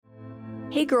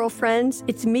Hey girlfriends,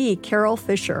 it's me, Carol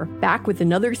Fisher, back with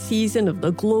another season of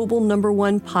the global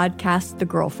 #1 podcast, The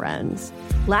Girlfriends.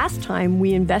 Last time,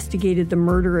 we investigated the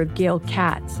murder of Gail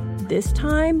Katz. This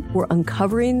time, we're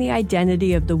uncovering the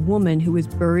identity of the woman who was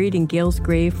buried in Gail's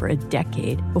grave for a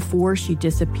decade before she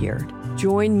disappeared.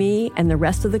 Join me and the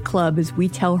rest of the club as we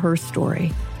tell her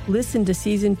story. Listen to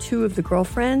Season 2 of The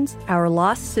Girlfriends, Our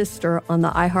Lost Sister on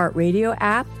the iHeartRadio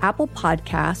app, Apple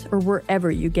Podcasts, or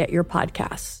wherever you get your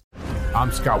podcasts.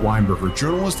 I'm Scott Weinberger,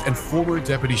 journalist and former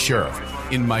deputy sheriff.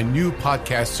 In my new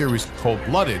podcast series,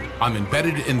 Cold-Blooded, I'm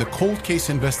embedded in the cold case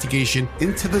investigation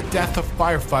into the death of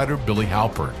firefighter Billy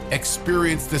Halpern.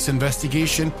 Experience this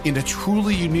investigation in a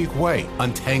truly unique way,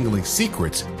 untangling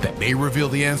secrets that may reveal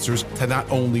the answers to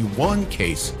not only one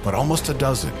case, but almost a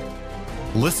dozen.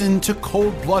 Listen to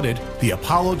Cold-Blooded, The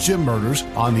Apollo Gym Murders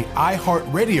on the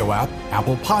iHeartRadio app,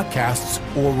 Apple Podcasts,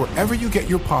 or wherever you get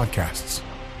your podcasts.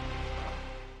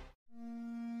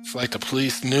 It's like the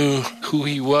police knew who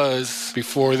he was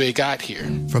before they got here.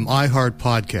 From iHeart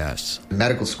Podcasts. The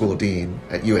medical school dean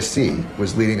at USC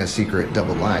was leading a secret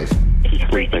double life. Is she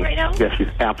breathing right now? Yes, she's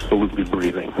absolutely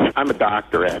breathing. I'm a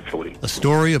doctor, actually. A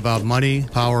story about money,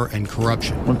 power, and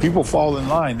corruption. When people fall in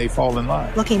line, they fall in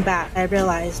line. Looking back, I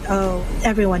realized,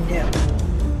 everyone knew.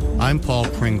 I'm Paul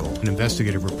Pringle, an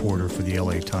investigative reporter for the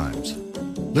LA Times.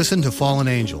 Listen to Fallen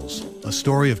Angels, a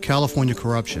story of California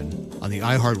corruption on the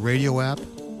iHeartRadio app,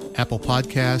 Apple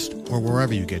Podcast, or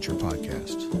wherever you get your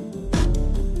podcasts.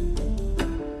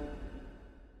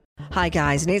 Hi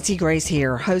guys, Nancy Grace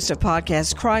here, host of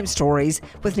podcast Crime Stories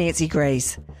with Nancy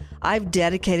Grace. I've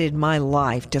dedicated my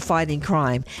life to fighting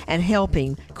crime and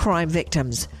helping crime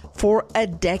victims. For a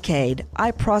decade,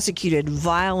 I prosecuted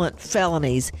violent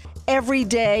felonies. Every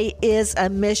day is a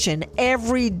mission.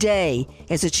 Every day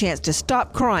is a chance to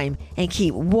stop crime and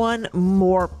keep one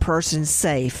more person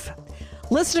safe.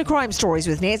 Listen to Crime Stories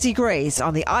with Nancy Grace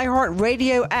on the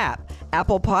iHeartRadio app,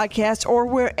 Apple Podcasts, or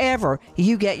wherever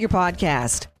you get your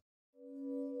podcast.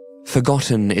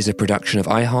 Forgotten is a production of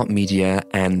iHeartMedia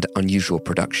and Unusual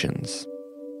Productions.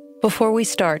 Before we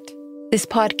start, this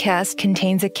podcast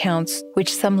contains accounts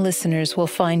which some listeners will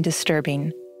find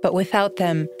disturbing, but without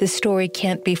them, the story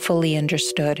can't be fully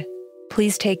understood.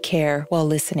 Please take care while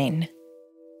listening.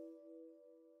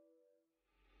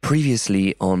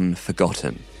 Previously on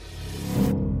Forgotten.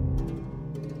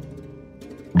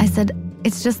 I said,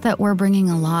 it's just that we're bringing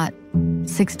a lot.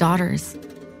 6 daughters.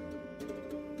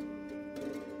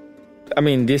 I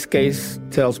mean, this case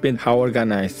tells me how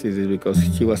organized it is because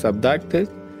she was abducted,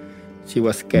 she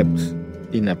was kept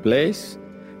in a place,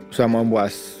 someone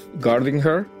was guarding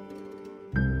her.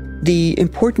 The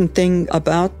important thing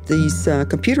about these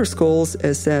computer schools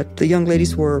is that the young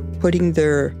ladies were putting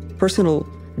their personal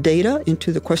data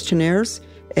into the questionnaires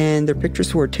and their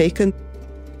pictures were taken.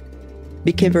 It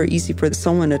became very easy for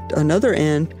someone at another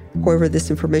end, whoever this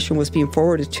information was being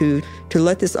forwarded to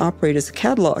let this operate as a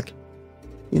catalog,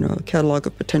 a catalog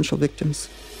of potential victims.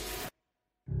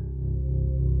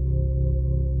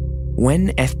 When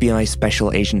FBI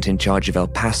Special Agent in charge of El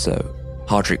Paso,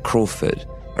 Hardrick Crawford,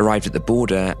 arrived at the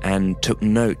border and took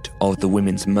note of the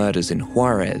women's murders in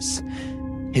Juarez,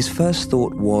 his first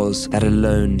thought was that a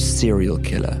lone serial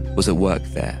killer was at work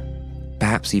there,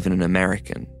 perhaps even an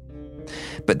American.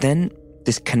 But then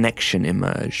this connection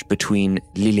emerged between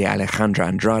Lilia Alejandra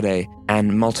Andrade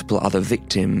and multiple other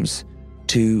victims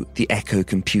to the Echo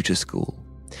Computer School.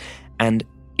 And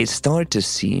it started to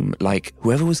seem like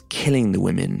whoever was killing the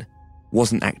women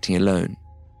wasn't acting alone.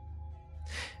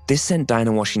 This sent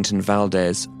Diana Washington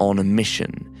Valdez on a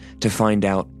mission to find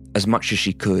out as much as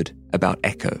she could about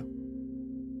Echo.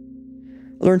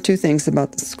 I learned 2 things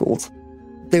about the schools.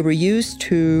 They were used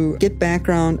to get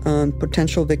background on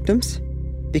potential victims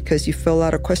because you fill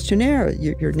out a questionnaire,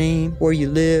 your name, where you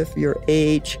live, your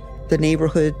age, the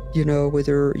neighborhood,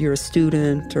 whether you're a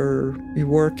student or you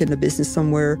work in a business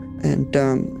somewhere. And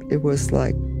it was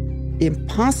like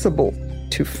impossible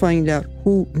to find out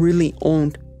who really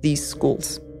owned these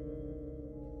schools.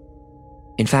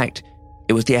 In fact,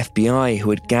 it was the FBI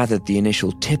who had gathered the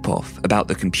initial tip-off about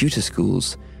the computer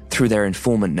schools through their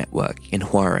informant network in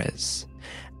Juarez.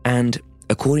 And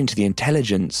according to the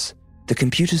intelligence, the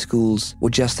computer schools were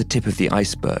just the tip of the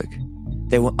iceberg.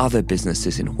 There were other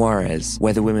businesses in Juarez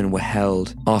where the women were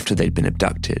held after they'd been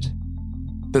abducted.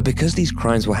 But because these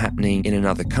crimes were happening in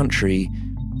another country,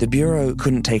 the Bureau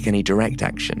couldn't take any direct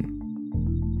action.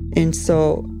 And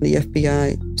so the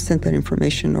FBI sent that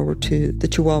information over to the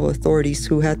Chihuahua authorities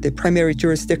who had the primary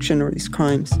jurisdiction over these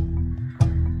crimes.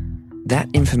 That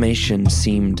information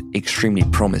seemed extremely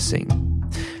promising.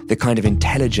 The kind of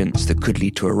intelligence that could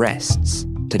lead to arrests,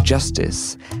 to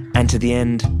justice, and to the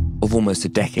end of almost a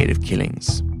decade of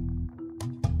killings.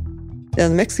 Now,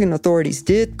 the Mexican authorities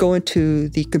did go into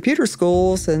the computer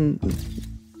schools and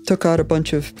took out a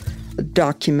bunch of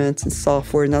documents and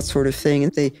software and that sort of thing.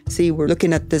 And they see we're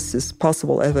looking at this as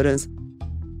possible evidence.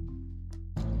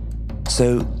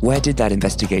 So where did that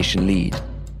investigation lead?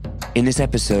 In this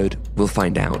episode, we'll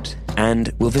find out.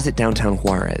 And we'll visit downtown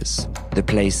Juarez, the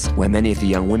place where many of the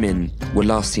young women were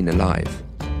last seen alive.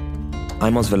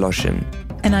 I'm Oz Voloshin.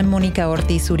 And I'm Monica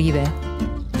Ortiz Uribe.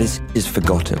 This is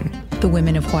Forgotten. The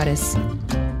Women of Juarez.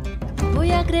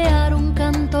 Voy a crear un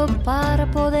canto para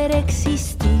poder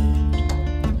existir,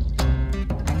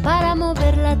 para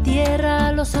mover la tierra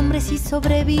a los hombres y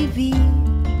sobrevivir.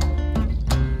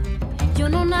 Yo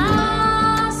no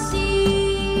nací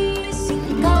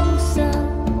sin causa,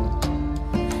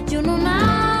 yo no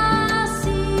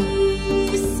nací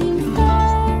sin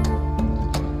fe.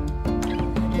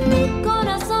 Mi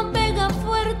corazón pega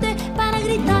fuerte para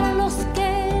gritar a los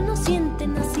que no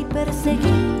sienten, así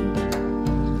perseguir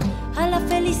a la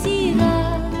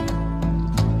felicidad.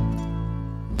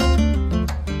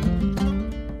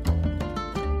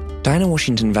 Diana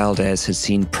Washington Valdez had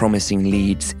seen promising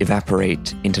leads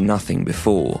evaporate into nothing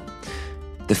before.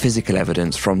 The physical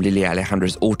evidence from Lilia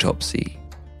Alejandra's autopsy,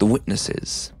 the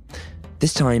witnesses.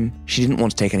 This time, she didn't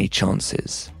want to take any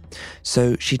chances.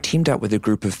 So she teamed up with a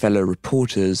group of fellow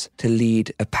reporters to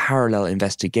lead a parallel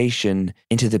investigation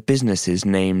into the businesses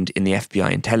named in the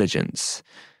FBI intelligence.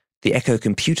 The Echo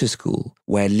Computer School,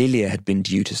 where Lilia had been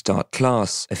due to start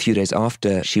class a few days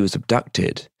after she was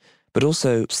abducted, but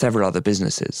also several other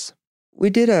businesses. We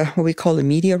did what we call a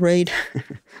media raid,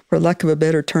 for lack of a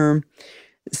better term.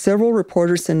 Several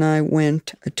reporters and I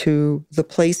went to the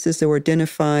places that were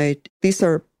identified. These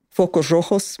are focos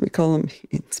rojos, we call them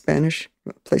in Spanish,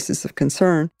 places of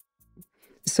concern.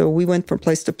 So we went from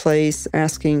place to place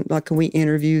asking, can we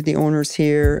interview the owners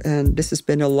here? And this has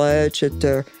been alleged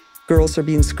that girls are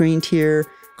being screened here,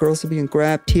 girls are being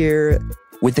grabbed here.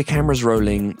 With the cameras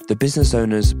rolling, the business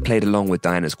owners played along with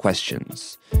Diana's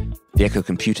questions. The Echo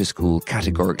Computer School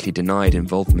categorically denied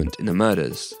involvement in the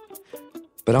murders.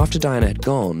 But after Diana had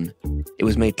gone, it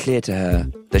was made clear to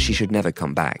her that she should never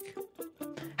come back.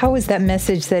 How was that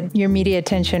message that your media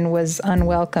attention was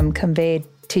unwelcome conveyed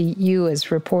to you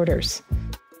as reporters?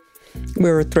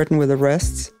 We were threatened with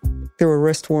arrests. There were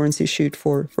arrest warrants issued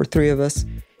for 3 of us.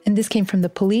 And this came from the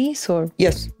police, or?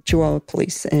 Yes, Chihuahua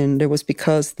police. And it was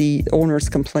because the owners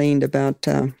complained about,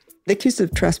 they accused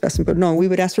of trespassing, but no, we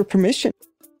would ask for permission.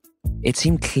 It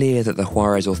seemed clear that the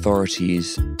Juarez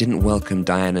authorities didn't welcome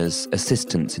Diana's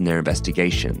assistance in their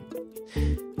investigation.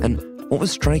 And what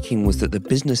was striking was that the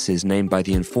businesses named by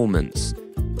the informants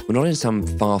were not in some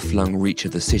far-flung reach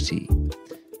of the city.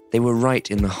 They were right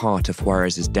in the heart of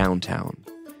Juarez's downtown,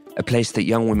 a place that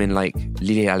young women like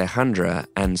Lilia Alejandra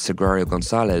and Sagrario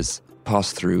Gonzalez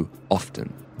pass through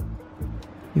often.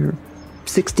 You're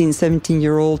 16,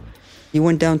 17-year-old. You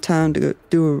went downtown to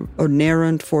do an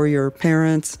errand for your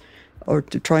parents or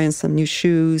to try on some new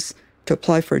shoes, to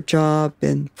apply for a job,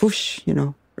 and whoosh,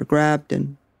 you're grabbed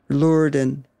and lured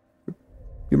and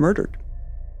you're murdered.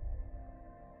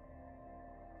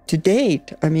 To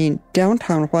date,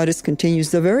 downtown Juarez continues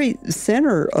the very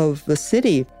center of the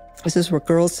city. This is where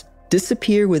girls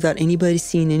disappear without anybody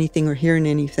seeing anything or hearing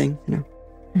anything,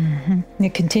 Mm-hmm.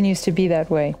 It continues to be that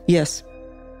way. Yes.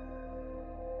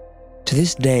 To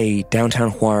this day,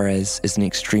 downtown Juarez is an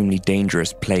extremely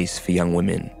dangerous place for young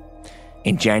women.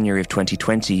 In January of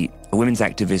 2020, a women's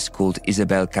activist called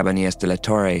Isabel Cabanillas de la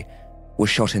Torre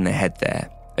was shot in the head there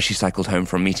as she cycled home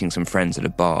from meeting some friends at a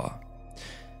bar.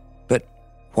 But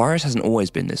Juarez hasn't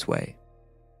always been this way.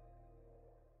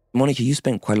 Monica, you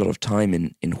spent quite a lot of time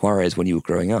in Juarez when you were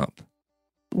growing up.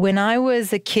 When I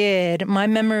was a kid, my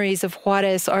memories of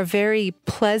Juarez are very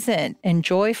pleasant and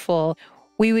joyful.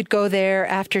 We would go there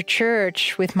after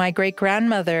church with my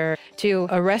great-grandmother to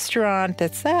a restaurant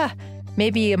that's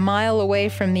maybe a mile away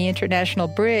from the International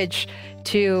Bridge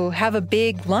to have a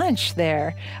big lunch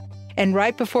there. And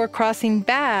right before crossing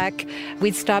back,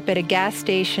 we'd stop at a gas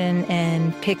station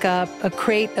and pick up a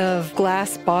crate of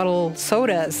glass bottle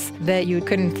sodas that you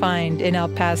couldn't find in El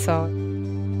Paso.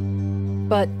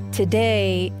 But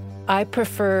today, I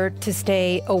prefer to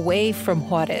stay away from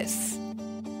Juarez.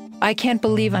 I can't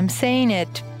believe I'm saying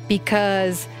it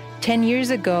because 10 years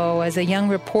ago, as a young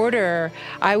reporter,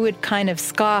 I would kind of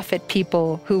scoff at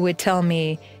people who would tell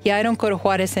me, I don't go to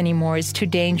Juarez anymore, it's too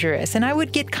dangerous. And I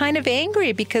would get kind of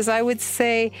angry because I would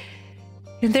say,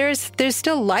 there's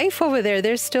still life over there.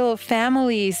 There's still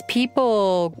families,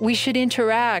 people. We should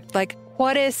interact. Like,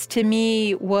 Juarez to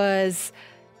me was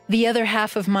the other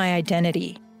half of my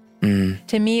identity.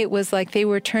 To me, it was like they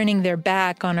were turning their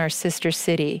back on our sister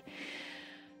city.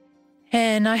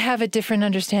 And I have a different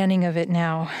understanding of it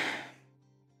now.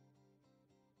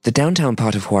 The downtown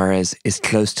part of Juarez is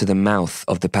close to the mouth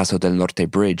of the Paso del Norte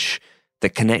bridge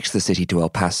that connects the city to El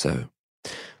Paso.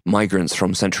 Migrants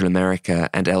from Central America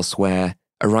and elsewhere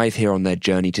arrive here on their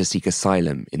journey to seek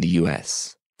asylum in the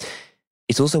US.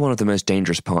 It's also one of the most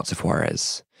dangerous parts of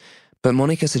Juarez. But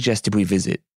Monica suggested we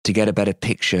visit to get a better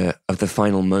picture of the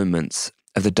final moments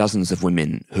of the dozens of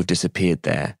women who've disappeared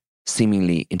there,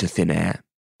 seemingly into thin air.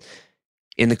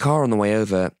 In the car on the way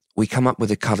over, we come up with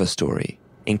a cover story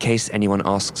in case anyone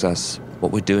asks us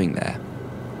what we're doing there.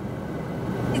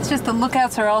 It's just the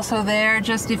lookouts are also there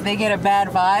just if they get a bad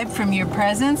vibe from your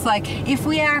presence. Like if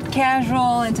we act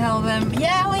casual and tell them,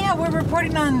 yeah, we're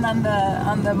reporting on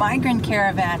the migrant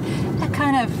caravan, that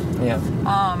kind of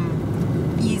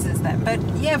eases them. But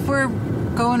yeah, if we're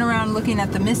going around looking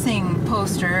at the missing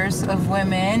posters of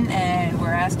women and we're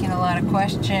asking a lot of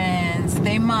questions,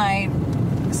 they might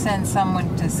send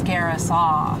someone to scare us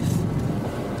off.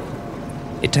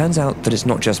 It turns out that it's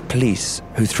not just police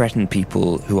who threaten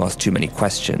people who ask too many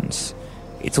questions.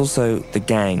 It's also the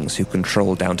gangs who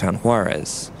control downtown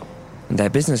Juarez. And their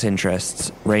business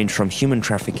interests range from human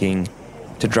trafficking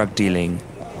to drug dealing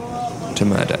to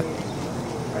murder.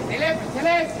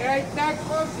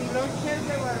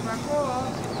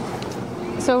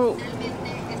 So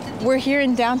we're here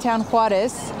in downtown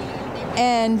Juarez,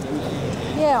 and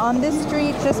on this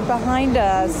street just behind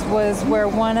us was where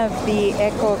one of the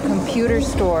Echo computer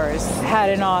stores had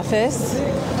an office.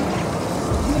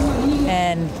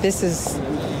 And this is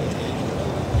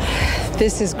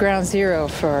ground zero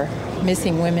for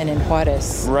missing women in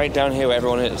Juarez. Right down here where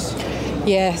everyone is.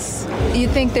 Yes. You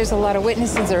think there's a lot of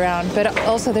witnesses around, but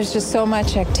also there's just so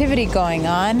much activity going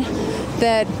on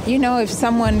that, if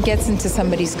someone gets into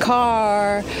somebody's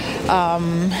car,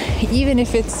 even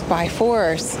if it's by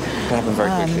force. It can happen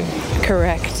very quickly.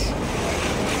 Correct.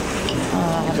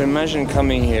 You can imagine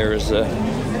coming here as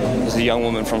a young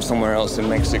woman from somewhere else in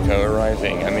Mexico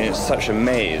arriving. I mean, it's such a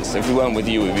maze. If we weren't with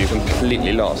you, we'd be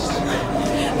completely lost.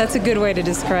 That's a good way to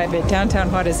describe it.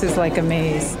 Downtown Juarez is like a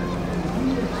maze.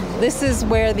 This is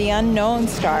where the unknown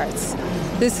starts.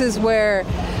 This is where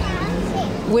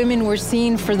women were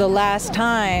seen for the last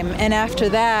time, and after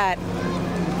that,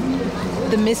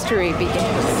 the mystery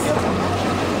begins.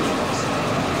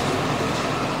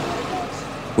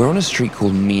 We're on a street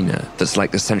called Mina that's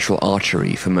like the central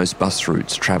artery for most bus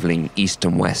routes traveling east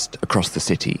and west across the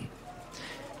city.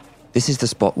 This is the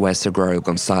spot where Sagrario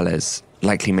Gonzalez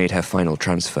likely made her final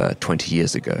transfer 20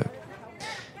 years ago.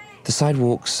 The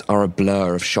sidewalks are a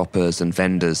blur of shoppers and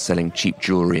vendors selling cheap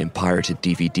jewelry and pirated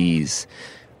DVDs.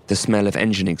 The smell of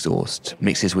engine exhaust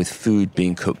mixes with food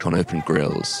being cooked on open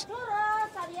grills.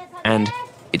 And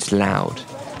it's loud.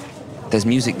 There's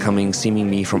music coming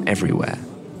seemingly from everywhere.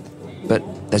 But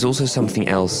there's also something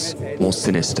else more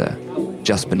sinister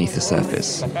just beneath the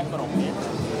surface.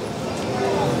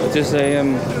 There's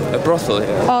a brothel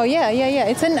here. Oh, yeah.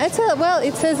 It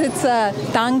says it's a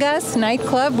Tangas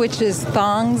nightclub, which is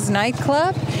Thong's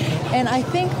nightclub. And I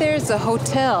think there's a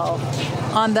hotel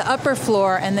on the upper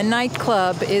floor, and the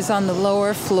nightclub is on the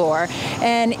lower floor.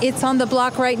 And it's on the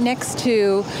block right next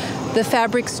to the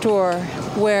fabric store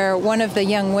where one of the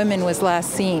young women was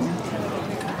last seen.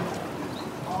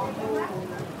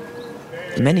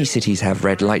 Many cities have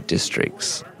red light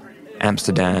districts.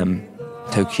 Amsterdam,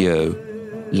 Tokyo,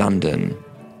 London.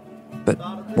 But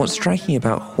what's striking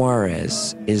about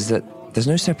Juarez is that there's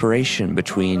no separation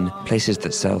between places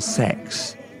that sell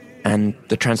sex and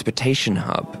the transportation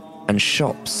hub and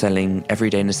shops selling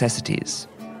everyday necessities.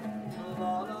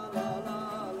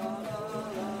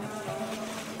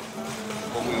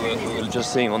 We were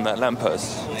just seeing on that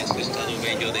lamppost.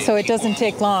 So it doesn't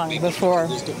take long before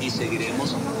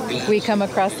we come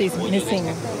across these missing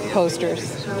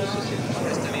posters.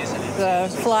 The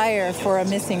flyer for a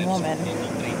missing woman.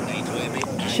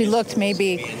 She looked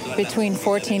maybe between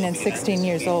 14 and 16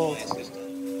 years old.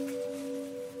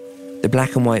 The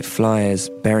black and white flyers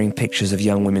bearing pictures of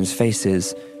young women's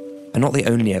faces are not the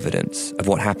only evidence of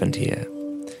what happened here.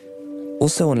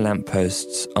 Also on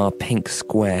lampposts are pink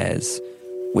squares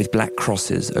with black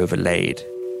crosses overlaid.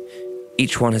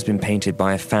 Each one has been painted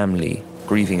by a family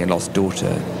grieving a lost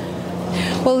daughter.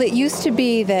 Well, it used to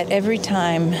be that every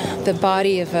time the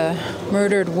body of a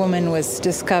murdered woman was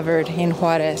discovered in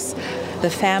Juarez, the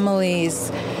families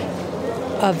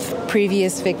of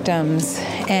previous victims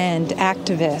and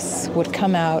activists would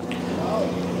come out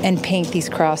and paint these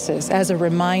crosses as a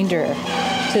reminder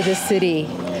to the city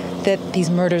that these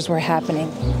murders were happening.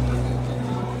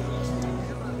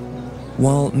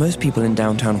 While most people in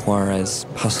downtown Juarez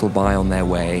hustle by on their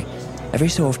way, every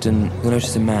so often you'll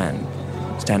notice a man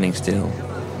standing still.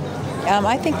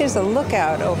 I think there's a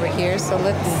lookout over here, so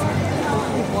let's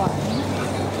watch.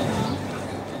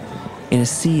 In a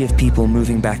sea of people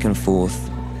moving back and forth,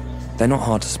 they're not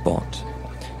hard to spot.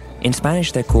 In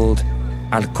Spanish, they're called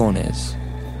halcones,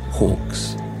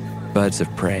 hawks, birds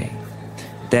of prey.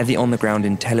 They're the on-the-ground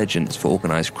intelligence for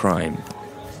organized crime,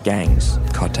 gangs,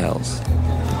 cartels.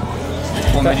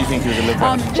 What made you think he was a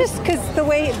lookout? Just because the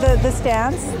way the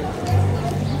stance.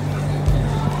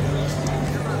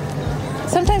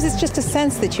 Sometimes it's just a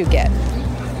sense that you get.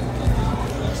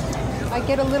 I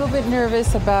get a little bit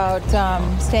nervous about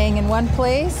staying in one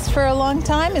place for a long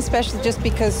time, especially just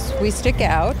because we stick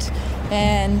out.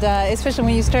 And especially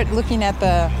when you start looking at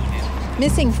the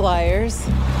missing flyers.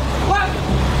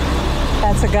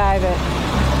 That's a guy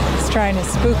that is trying to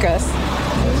spook us.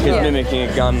 He's mimicking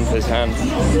a gun with his hands.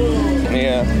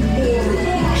 Yeah.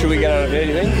 Should we get out of here, do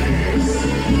you think?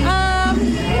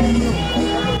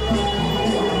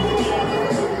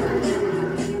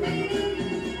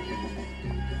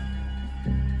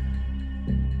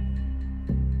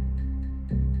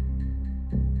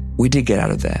 We did get out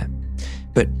of there,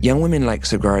 but young women like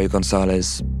Sagrario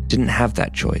Gonzalez didn't have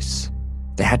that choice.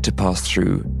 They had to pass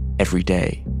through every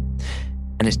day.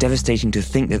 And it's devastating to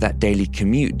think that that daily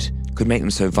commute could make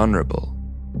them so vulnerable.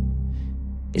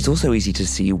 It's also easy to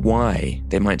see why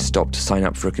they might stop to sign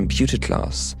up for a computer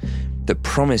class that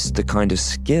promised the kind of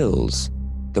skills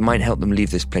that might help them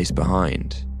leave this place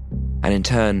behind, and in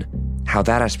turn, how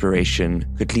that aspiration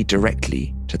could lead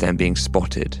directly to them being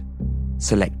spotted,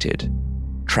 selected,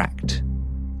 tracked,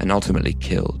 and ultimately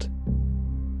killed.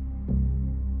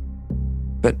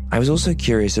 But I was also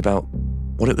curious about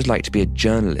what it was like to be a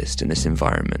journalist in this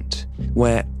environment,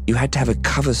 where you had to have a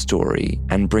cover story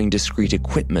and bring discreet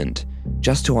equipment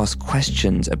just to ask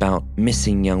questions about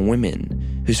missing young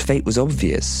women whose fate was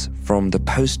obvious from the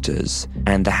posters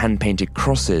and the hand-painted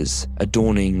crosses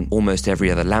adorning almost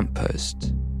every other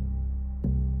lamppost.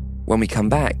 When we come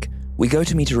back, we go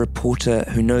to meet a reporter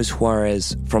who knows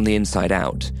Juarez from the inside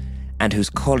out and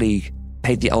whose colleague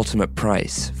paid the ultimate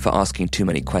price for asking too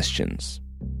many questions.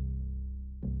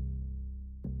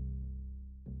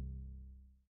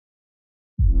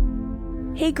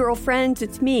 Hey girlfriends,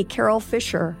 it's me, Carol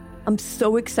Fisher. I'm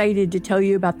so excited to tell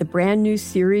you about the brand new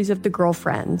series of The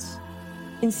Girlfriends.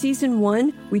 In season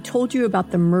 1, we told you about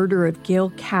the murder of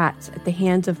Gail Katz at the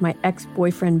hands of my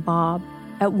ex-boyfriend Bob.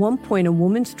 At one point, a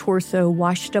woman's torso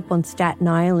washed up on Staten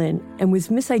Island and was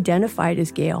misidentified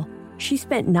as Gail. She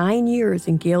spent 9 years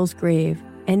in Gail's grave,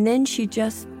 and then she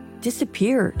just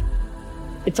disappeared.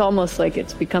 It's almost like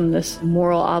it's become this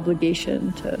moral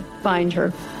obligation to find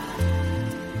her.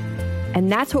 And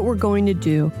that's what we're going to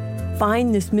do.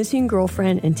 Find this missing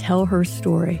girlfriend and tell her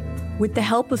story. With the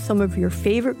help of some of your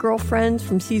favorite girlfriends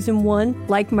from season 1,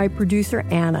 like my producer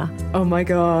Anna. Oh my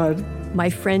God. My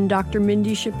friend Dr.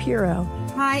 Mindy Shapiro.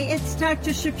 Hi, it's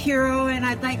Dr. Shapiro, and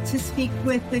I'd like to speak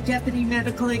with the deputy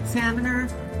medical examiner.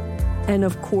 And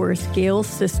of course, Gail's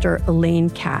sister, Elaine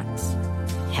Katz.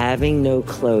 Having no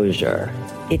closure,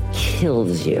 it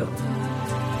kills you.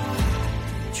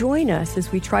 Join us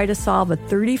as we try to solve a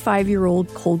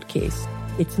 35-year-old cold case.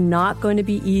 It's not going to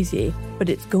be easy, but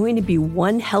it's going to be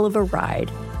one hell of a ride.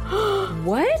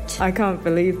 What? I can't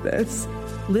believe this.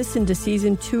 Listen to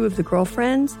season 2 of The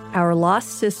Girlfriends, Our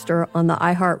Lost Sister on the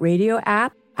iHeartRadio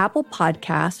app, Apple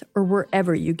Podcasts, or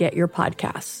wherever you get your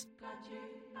podcasts.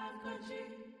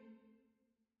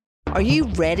 Are you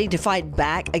ready to fight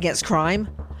back against crime?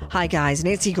 Hi guys,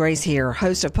 Nancy Grace here,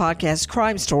 host of podcast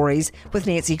Crime Stories with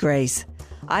Nancy Grace.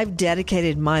 I've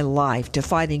dedicated my life to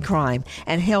fighting crime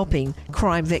and helping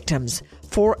crime victims.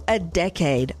 For a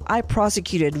decade, I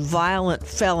prosecuted violent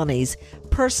felonies,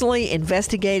 personally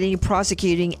investigating,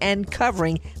 prosecuting, and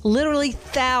covering literally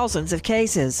thousands of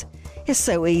cases. It's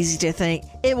so easy to think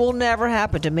it will never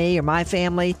happen to me or my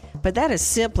family, but that is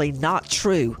simply not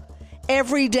true.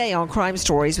 Every day on Crime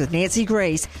Stories with Nancy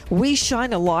Grace, we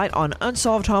shine a light on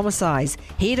unsolved homicides,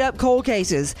 heat up cold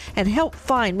cases, and help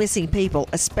find missing people,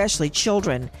 especially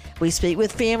children. We speak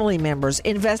with family members,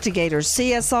 investigators,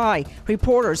 CSI,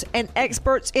 reporters, and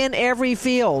experts in every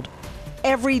field.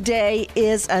 Every day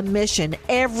is a mission.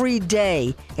 Every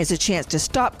day is a chance to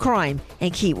stop crime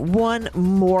and keep one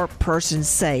more person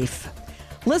safe.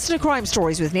 Listen to Crime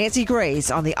Stories with Nancy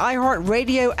Grace on the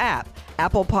iHeartRadio app,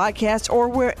 Apple Podcasts, or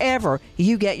wherever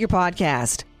you get your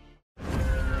podcast.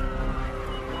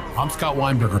 I'm Scott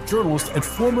Weinberger, journalist and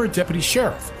former deputy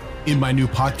sheriff. In my new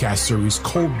podcast series,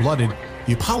 Cold-Blooded,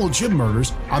 the Apollo Gym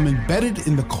murders, I'm embedded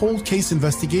in the cold case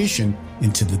investigation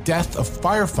into the death of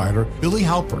firefighter Billy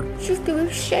Halpern. It's just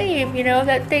a shame,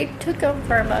 that they took him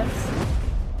from us.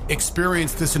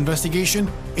 Experience this investigation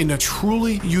in a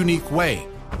truly unique way,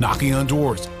 knocking on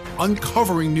doors,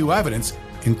 uncovering new evidence,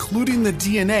 including the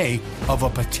DNA of a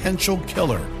potential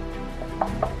killer.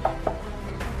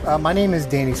 My name is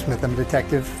Danny Smith. I'm a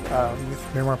detective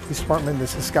with Miramar Police Department.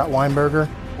 This is Scott Weinberger.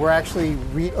 We're actually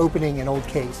reopening an old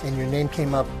case, and your name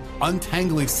came up.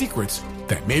 Untangling secrets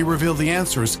that may reveal the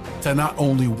answers to not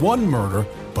only one murder,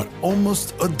 but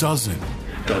almost a dozen.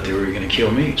 I thought they were going to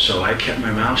kill me, so I kept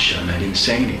my mouth shut and I didn't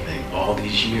say anything. All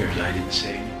these years, I didn't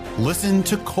say anything. Listen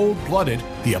to Cold Blooded,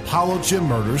 the Apollo Gym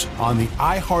murders on the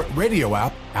iHeartRadio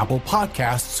app, Apple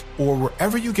Podcasts, or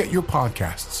wherever you get your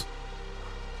podcasts.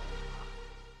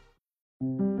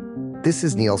 This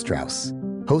is Neil Strauss,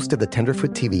 host of the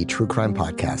Tenderfoot TV true crime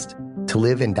podcast, To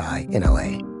Live and Die in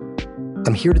LA.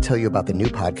 I'm here to tell you about the new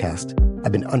podcast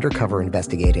I've been undercover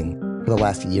investigating for the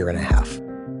last year and a half.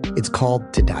 It's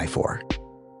called To Die For.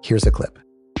 Here's a clip.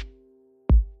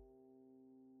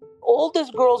 All these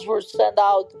girls were sent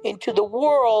out into the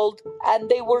world and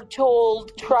they were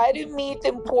told, try to meet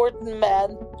important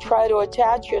men, try to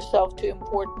attach yourself to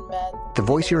important men. The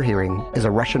voice you're hearing is a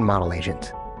Russian model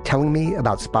agent telling me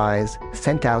about spies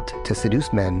sent out to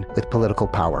seduce men with political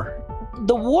power.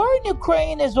 The war in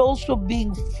Ukraine is also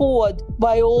being fought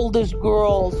by all these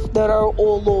girls that are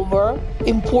all over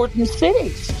important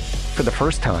cities. For the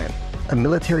first time, a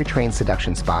military-trained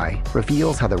seduction spy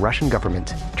reveals how the Russian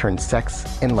government turned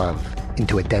sex and love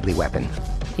into a deadly weapon.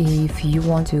 If you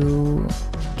want to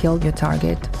kill your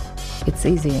target, it's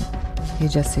easy. You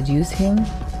just seduce him,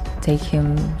 take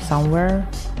him somewhere,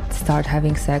 start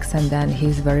having sex, and then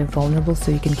he's very vulnerable,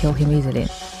 so you can kill him easily.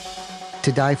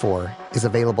 To Die For is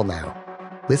available now.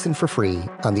 Listen for free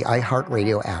on the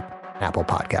iHeartRadio app, Apple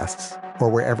Podcasts, or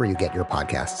wherever you get your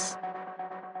podcasts.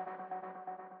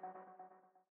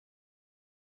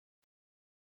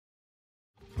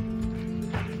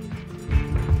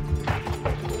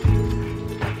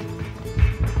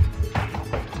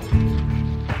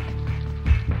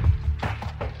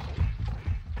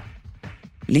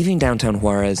 Leaving downtown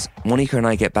Juarez, Monica and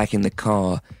I get back in the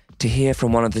car to hear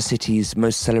from one of the city's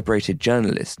most celebrated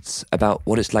journalists about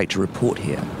what it's like to report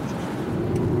here.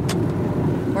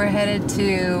 We're headed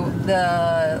to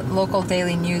the local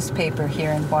daily newspaper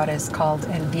here in Juarez called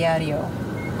El Diario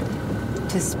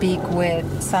to speak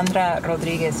with Sandra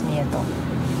Rodriguez Nieto.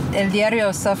 El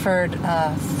Diario suffered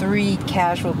 3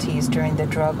 casualties during the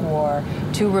drug war,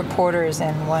 2 reporters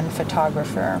and 1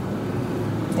 photographer,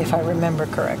 if I remember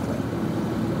correctly.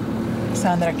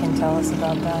 Sandra can tell us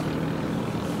about that.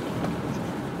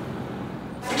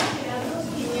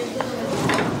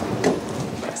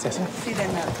 Sí, de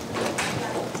nada.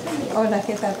 Hola,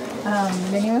 ¿qué tal?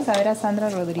 Venimos a ver a Sandra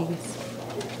Rodríguez.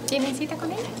 ¿Tienen cita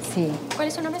con ella? Sí. ¿Cuál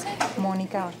es su nombre, señora?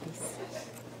 Mónica Ortiz.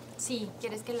 Sí,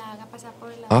 ¿quieres que la haga pasar por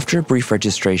la... After a brief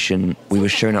registration, we were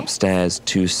shown upstairs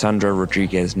to Sandra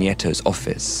Rodriguez Nieto's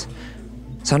office.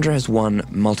 Sandra has won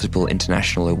multiple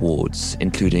international awards,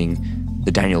 including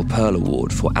the Daniel Pearl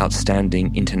Award for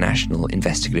Outstanding International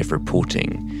Investigative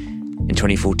Reporting. In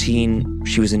 2014,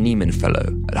 she was a Nieman Fellow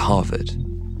at Harvard.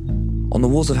 On the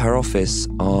walls of her office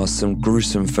are some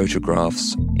gruesome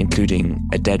photographs, including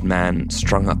a dead man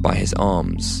strung up by his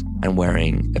arms and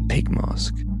wearing a pig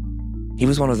mask. He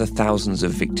was one of the thousands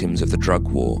of victims of the drug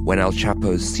war when El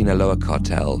Chapo's Sinaloa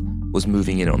cartel was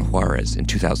moving in on Juarez in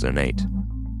 2008.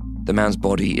 The man's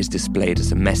body is displayed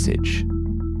as a message: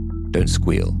 don't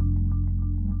squeal.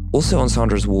 Also on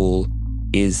Sandra's wall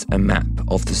is a map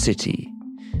of the city,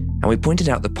 and we pointed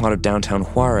out the part of downtown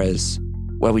Juarez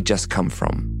where we just come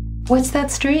from. What's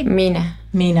that street? Mina.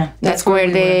 Mina. That's where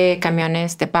the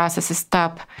camiones, the buses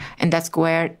stop, and that's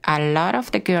where a lot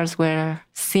of the girls were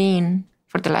seen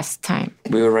for the last time.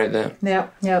 We were right there.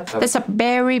 Yep. That's a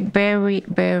very, very,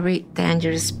 very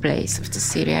dangerous place of the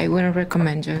city. I wouldn't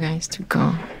recommend you guys to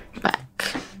go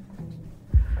back.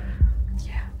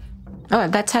 Yeah. Oh,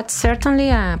 that's certainly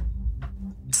a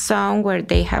zone where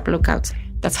they have lookouts.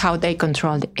 That's how they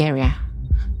control the area,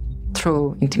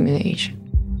 through intimidation.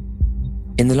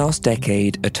 In the last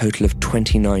decade, a total of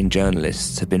 29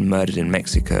 journalists have been murdered in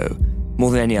Mexico, more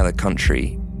than any other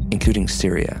country, including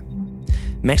Syria.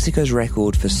 Mexico's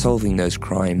record for solving those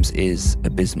crimes is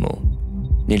abysmal.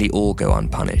 Nearly all go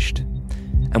unpunished.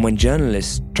 And when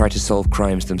journalists try to solve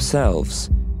crimes themselves,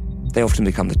 they often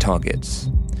become the targets,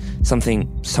 something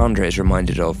Sandra is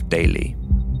reminded of daily.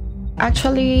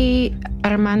 Actually,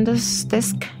 Armando's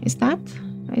desk is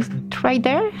right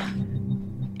there.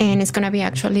 And it's going to be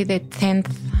actually the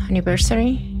 10th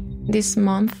anniversary this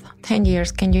month, 10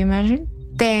 years, can you imagine?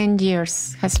 10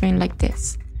 years has been like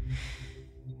this.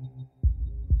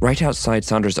 Right outside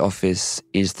Sandra's office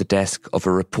is the desk of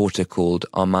a reporter called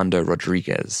Armando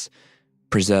Rodriguez,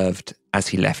 preserved as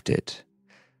he left it.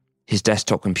 His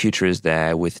desktop computer is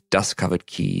there with dust-covered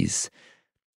keys,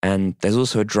 and there's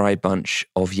also a dry bunch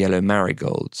of yellow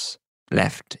marigolds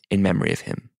left in memory of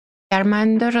him.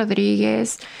 Armando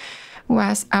Rodriguez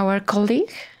was our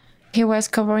colleague. He was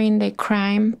covering the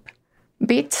crime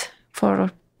bit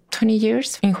for 20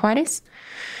 years in Juarez,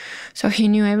 so he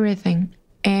knew everything.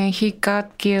 And he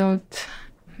got killed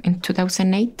in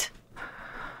 2008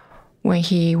 when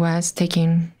he was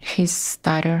taking his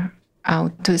daughter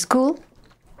out to school.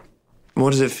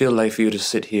 What does it feel like for you to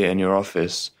sit here in your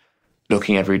office,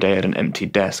 looking every day at an empty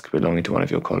desk belonging to one of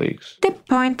your colleagues? The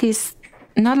point is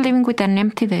not living with an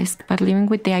empty desk, but living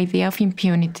with the idea of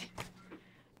impunity.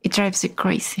 It drives you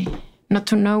crazy not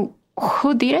to know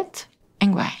who did it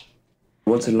and why.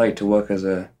 What's it like to work as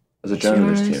a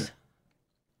journalist here?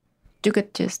 You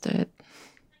get used to it.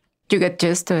 You get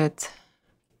used to it.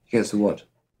 You get to what?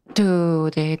 To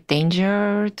the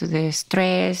danger, to the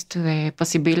stress, to the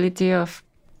possibility of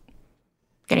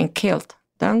getting killed,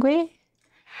 don't we?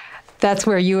 That's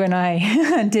where you and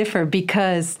I differ,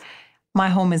 because my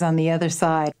home is on the other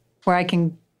side, where I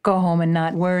can go home and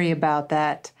not worry about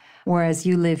that, whereas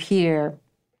you live here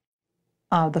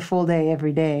the full day,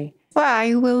 every day. Well,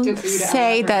 I will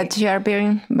say that you are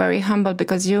being very humble,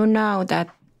 because you know that,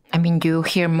 you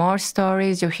hear more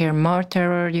stories, you hear more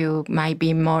terror, you might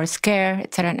be more scared,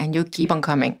 etc., and you keep on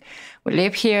coming. We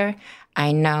live here.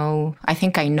 I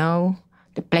think I know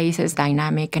the place is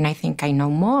dynamic, and I think I know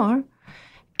more,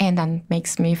 and that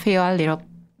makes me feel a little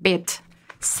bit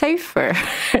safer.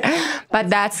 But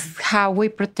that's how we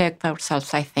protect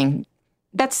ourselves, I think.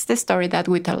 That's the story that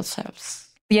we tell ourselves.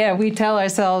 Yeah, we tell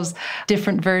ourselves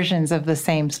different versions of the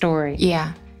same story.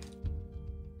 Yeah.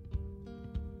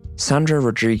 Sandra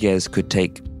Rodriguez could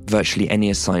take virtually any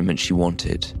assignment she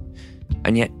wanted,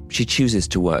 and yet she chooses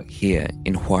to work here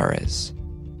in Juarez.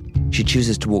 She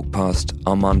chooses to walk past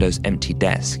Armando's empty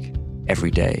desk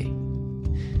every day.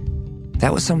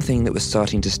 That was something that was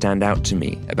starting to stand out to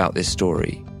me about this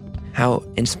story. How,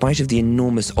 in spite of the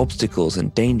enormous obstacles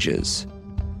and dangers,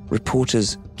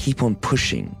 reporters keep on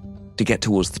pushing to get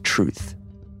towards the truth.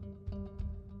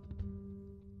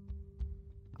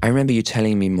 I remember you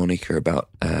telling me, Monica, about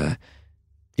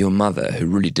your mother who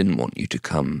really didn't want you to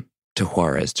come to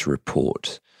Juarez to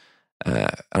report. And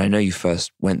I know you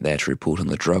first went there to report on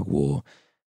the drug war.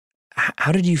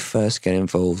 How did you first get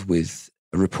involved with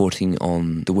reporting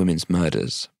on the women's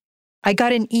murders? I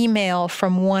got an email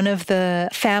from one of the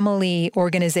family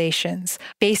organizations,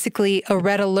 basically a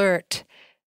red alert.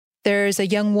 There's a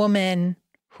young woman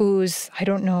who's,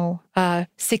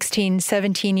 16,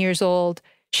 17 years old.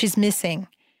 She's missing.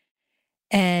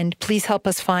 And please help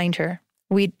us find her.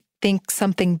 We think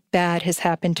something bad has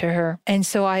happened to her. And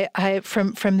so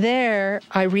from there,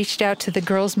 I reached out to the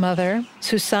girl's mother,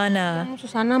 Susana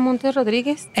Montes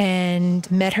Rodriguez,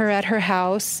 and met her at her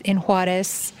house in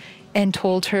Juarez and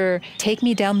told her, take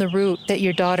me down the route that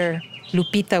your daughter,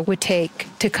 Lupita, would take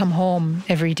to come home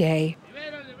every day.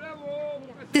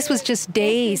 This was just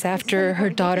days after her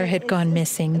daughter had gone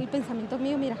missing.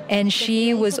 And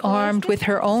she was armed with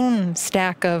her own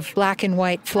stack of black and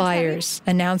white flyers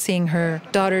announcing her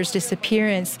daughter's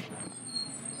disappearance.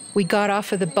 We got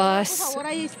off of the bus.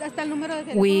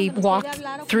 We walked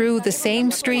through the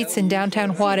same streets in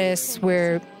downtown Juarez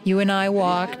where you and I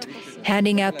walked,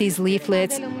 handing out these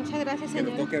leaflets,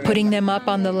 putting them up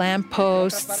on the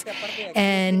lampposts.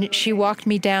 And she walked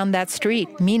me down that street,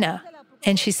 Mina.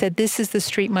 And she said, this is the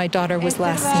street my daughter was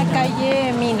last seen on.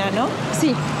 Calle Mina, ¿no?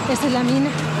 Sí, esa es la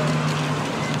Mina.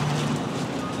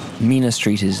 Mina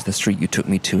Street is the street you took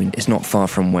me to, and it's not far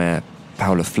from where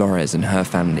Paula Flores and her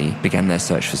family began their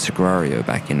search for Sagrario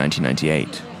back in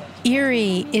 1998.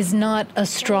 Eerie is not a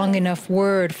strong enough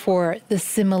word for the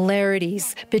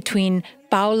similarities between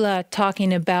Paula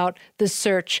talking about the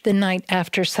search the night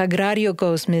after Sagrario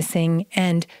goes missing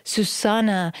and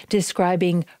Susana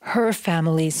describing her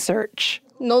family's search.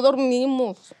 No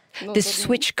dormimos. The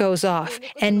switch goes off,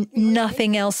 and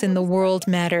nothing else in the world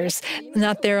matters.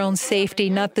 Not their own safety,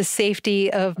 not the safety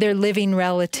of their living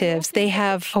relatives. They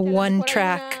have a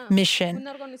one-track mission,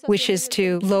 which is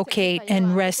to locate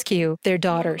and rescue their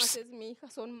daughters.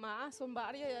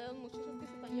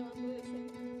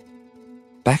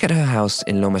 Back at her house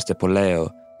in Lomas de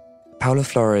Poleo, Paula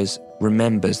Flores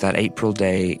remembers that April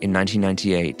day in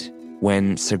 1998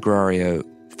 when Sagrario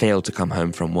failed to come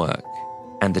home from work,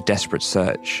 and the desperate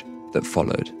search that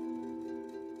followed.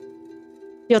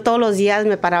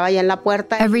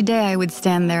 Every day I would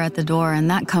stand there at the door, and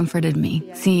that comforted me,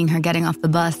 seeing her getting off the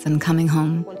bus and coming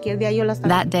home.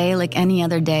 That day, like any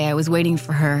other day, I was waiting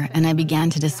for her, and I began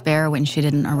to despair when she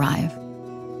didn't arrive.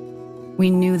 We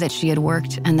knew that she had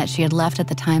worked and that she had left at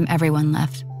the time everyone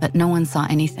left, but no one saw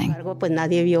anything. And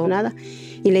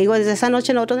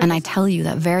I tell you,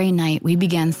 that very night, we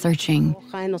began searching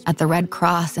at the Red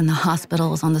Cross, in the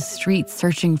hospitals, on the streets,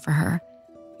 searching for her.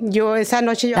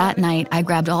 That night, I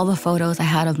grabbed all the photos I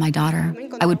had of my daughter.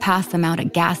 I would pass them out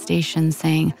at gas stations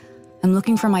saying, "I'm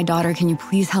looking for my daughter. Can you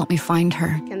please help me find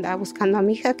her?"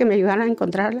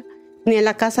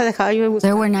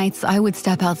 There were nights I would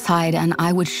step outside and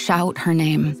I would shout her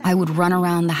name. I would run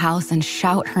around the house and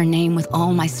shout her name with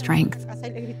all my strength.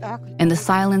 In the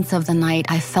silence of the night,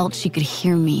 I felt she could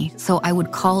hear me, so I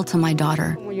would call to my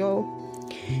daughter.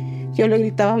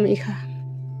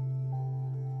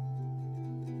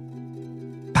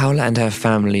 Paula and her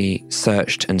family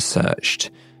searched and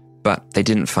searched, but they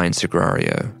didn't find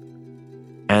Sagrario.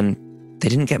 And they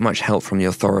didn't get much help from the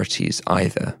authorities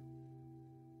either.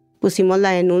 We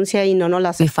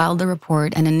filed the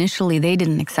report, and initially they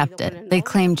didn't accept it. They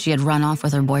claimed she had run off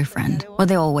with her boyfriend. What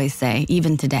they always say,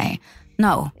 even today.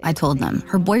 No, I told them,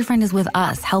 her boyfriend is with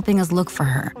us, helping us look for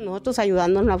her.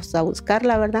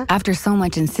 After so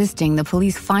much insisting, the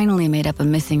police finally made up a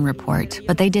missing report,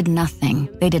 but they did nothing.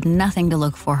 They did nothing to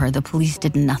look for her. The police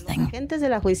did nothing.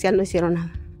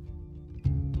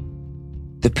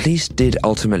 The police did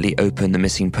ultimately open the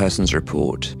missing persons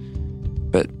report,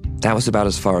 but that was about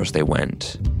as far as they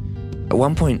went. At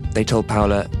one point, they told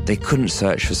Paula they couldn't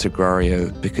search for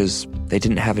Sagrario because they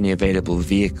didn't have any available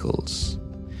vehicles.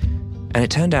 And it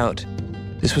turned out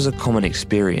this was a common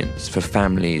experience for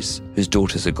families whose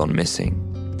daughters had gone missing.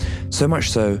 So much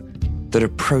so that a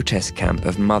protest camp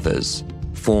of mothers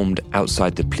formed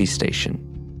outside the police station.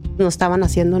 They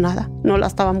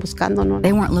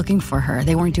weren't looking for her.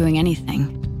 They weren't doing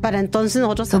anything.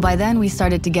 So by then, we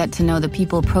started to get to know the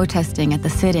people protesting at the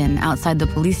sit-in outside the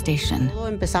police station.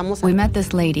 We met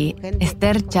this lady,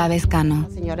 Esther Chavez Cano.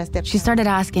 She started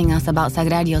asking us about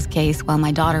Sagrario's case while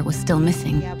my daughter was still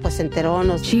missing.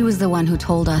 She was the one who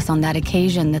told us on that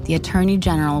occasion that the Attorney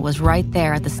General was right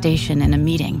there at the station in a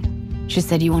meeting. She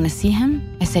said, "You want to see him?"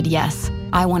 I said, "Yes.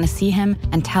 I want to see him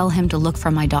and tell him to look for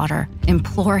my daughter.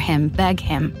 Implore him, beg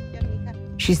him."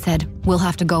 She said, "We'll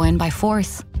have to go in by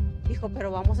force."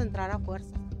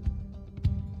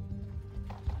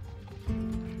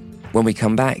 When we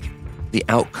come back, the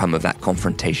outcome of that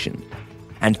confrontation,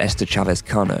 and Esther Chavez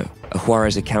Cano, a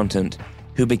Juarez accountant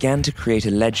who began to create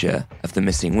a ledger of the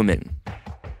missing women.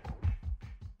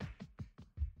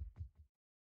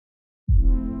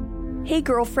 Hey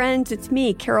girlfriends, it's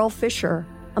me, Carol Fisher.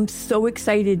 I'm so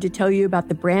excited to tell you about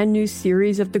the brand new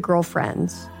series of The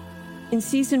Girlfriends. In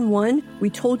Season 1, we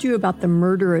told you about the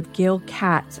murder of Gail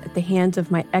Katz at the hands of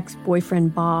my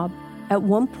ex-boyfriend Bob. At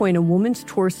one point, a woman's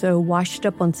torso washed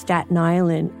up on Staten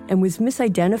Island and was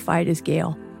misidentified as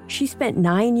Gail. She spent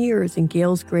 9 years in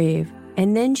Gail's grave,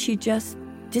 and then she just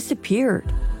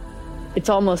disappeared. It's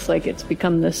almost like it's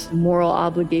become this moral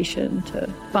obligation to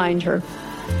find her.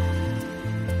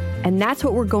 And that's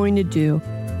what we're going to do.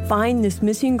 Find this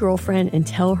missing girlfriend and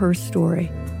tell her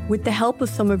story. With the help of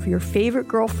some of your favorite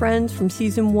girlfriends from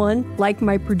Season 1, like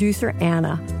my producer,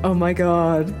 Anna. Oh my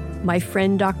God. My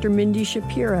friend, Dr. Mindy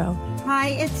Shapiro. Hi,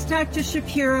 it's Dr.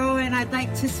 Shapiro, and I'd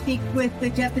like to speak with the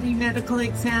Deputy Medical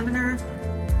Examiner.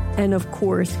 And of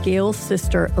course, Gail's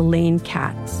sister, Elaine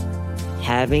Katz.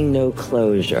 Having no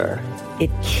closure, it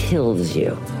kills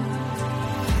you.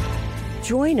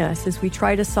 Join us as we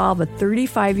try to solve a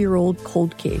 35-year-old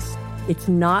cold case. It's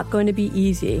not going to be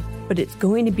easy, but it's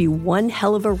going to be one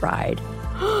hell of a ride.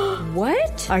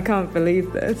 What? I can't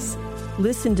believe this.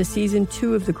 Listen to Season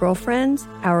 2 of The Girlfriends,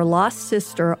 Our Lost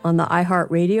Sister on the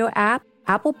iHeartRadio app,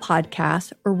 Apple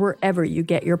Podcasts, or wherever you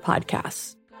get your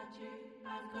podcasts.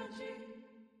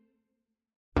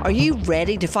 Are you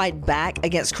ready to fight back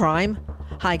against crime?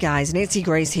 Hi guys, Nancy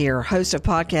Grace here, host of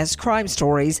podcast Crime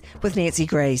Stories with Nancy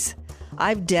Grace.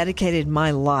 I've dedicated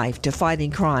my life to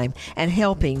fighting crime and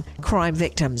helping crime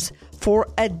victims. For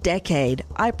a decade,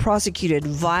 I prosecuted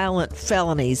violent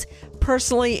felonies,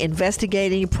 personally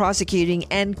investigating, prosecuting,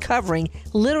 and covering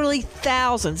literally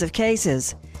thousands of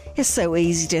cases. It's so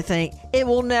easy to think it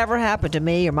will never happen to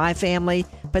me or my family,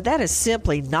 but that is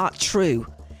simply not true.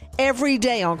 Every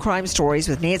day on Crime Stories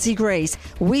with Nancy Grace,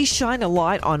 we shine a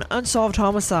light on unsolved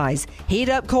homicides, heat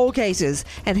up cold cases,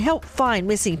 and help find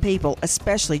missing people,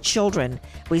 especially children.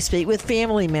 We speak with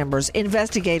family members,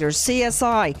 investigators,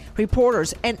 CSI,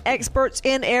 reporters, and experts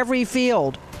in every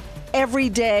field. every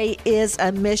day is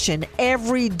a mission.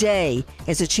 Every day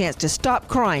is a chance to stop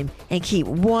crime and keep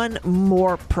one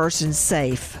more person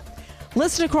safe.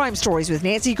 Listen to Crime Stories with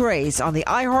Nancy Grace on the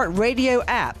iHeartRadio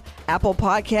app, Apple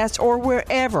Podcasts, or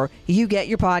wherever you get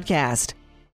your podcast.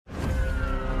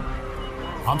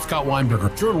 I'm Scott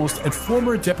Weinberger, journalist and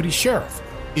former deputy sheriff.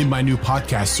 In my new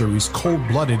podcast series,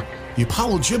 Cold-Blooded, The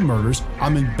Apollo Gym Murders,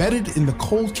 I'm embedded in the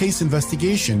cold case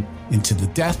investigation into the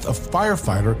death of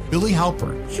firefighter Billy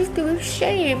Halpern. It's just a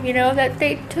shame, that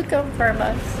they took him from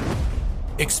us.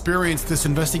 Experience this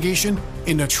investigation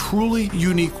in a truly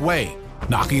unique way,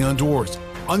 knocking on doors,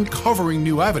 uncovering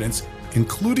new evidence,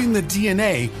 including the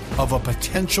DNA of a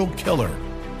potential killer.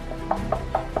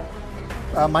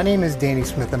 My name is Danny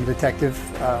Smith. I'm a detective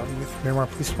with Miramar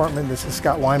Police Department. This is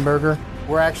Scott Weinberger.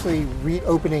 We're actually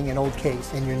reopening an old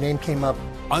case, and your name came up.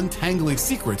 Untangling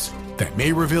secrets that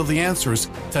may reveal the answers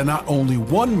to not only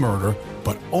one murder,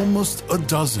 but almost a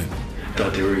dozen. I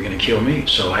thought they were going to kill me,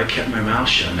 so I kept my mouth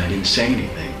shut and I didn't say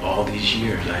anything. All these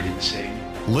years, I didn't say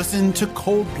anything. Listen to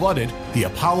Cold-Blooded, The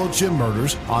Apollo Gym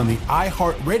Murders on the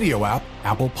iHeartRadio app,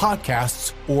 Apple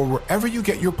Podcasts, or wherever you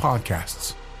get your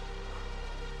podcasts.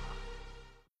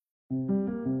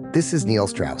 This is Neil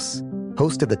Strauss,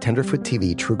 host of the Tenderfoot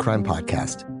TV true crime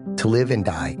podcast, To Live and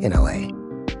Die in LA.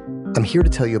 I'm here to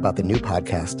tell you about the new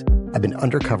podcast I've been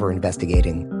undercover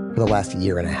investigating for the last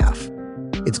year and a half.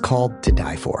 It's called To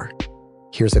Die For.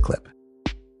 Here's a clip.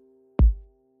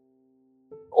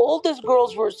 All these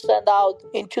girls were sent out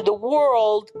into the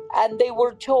world and they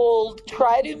were told,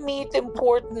 try to meet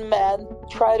important men,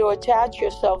 try to attach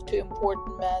yourself to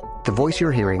important men. The voice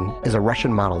you're hearing is a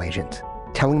Russian model agent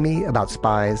telling me about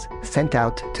spies sent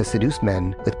out to seduce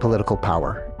men with political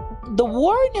power. The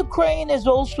war in Ukraine is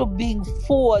also being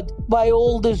fought by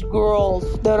all these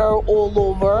girls that are all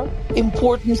over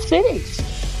important cities.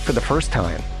 For the first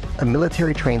time, a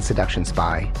military-trained seduction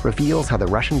spy reveals how the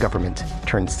Russian government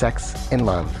turned sex and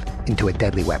love into a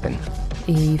deadly weapon.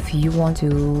 If you want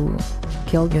to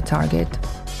kill your target,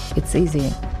 it's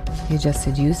easy. You just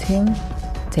seduce him,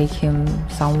 take him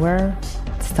somewhere,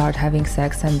 start having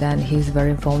sex, and then he's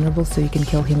very vulnerable, so you can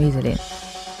kill him easily.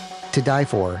 To Die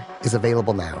For is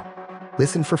available now.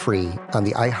 Listen for free on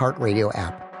the iHeartRadio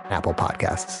app, Apple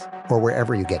Podcasts, or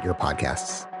wherever you get your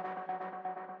podcasts.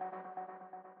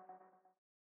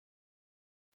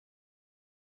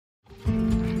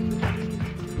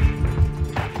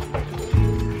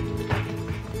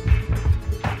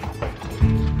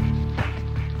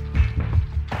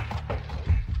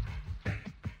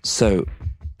 So,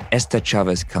 Esther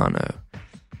Chavez Cano.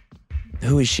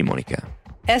 Who is she, Monica?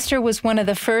 Esther was one of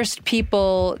the first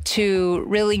people to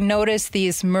really notice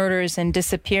these murders and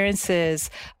disappearances.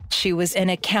 She was an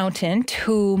accountant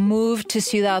who moved to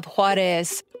Ciudad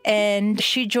Juarez, and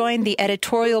she joined the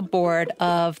editorial board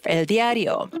of El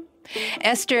Diario.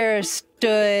 Esther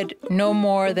stood no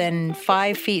more than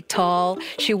 5 feet tall.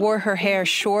 She wore her hair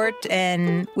short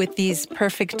and with these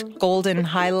perfect golden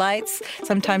highlights.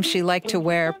 Sometimes she liked to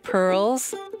wear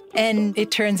pearls. And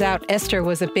it turns out Esther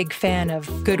was a big fan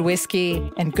of good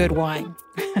whiskey and good wine.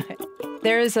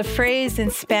 There is a phrase in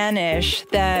Spanish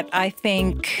that I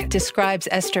think describes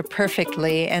Esther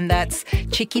perfectly, and that's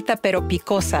chiquita pero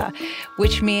picosa,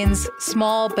 which means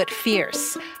small but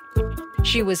fierce.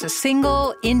 She was a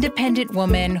single, independent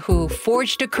woman who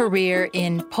forged a career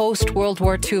in post-World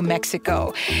War II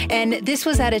Mexico. And this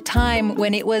was at a time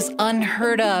when it was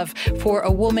unheard of for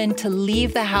a woman to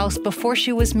leave the house before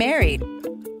she was married.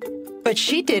 But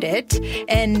she did it,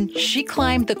 and she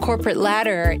climbed the corporate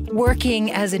ladder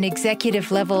working as an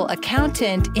executive-level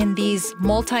accountant in these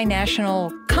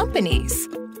multinational companies.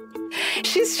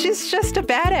 She's just a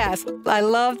badass. I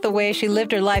love the way she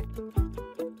lived her life.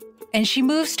 And she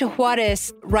moves to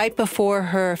Juarez right before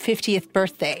her 50th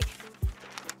birthday.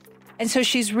 And so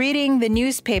she's reading the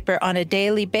newspaper on a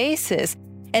daily basis,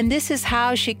 and this is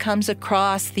how she comes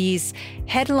across these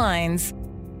headlines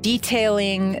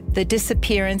detailing the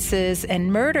disappearances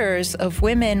and murders of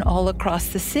women all across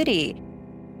the city.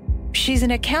 She's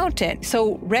an accountant,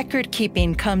 so record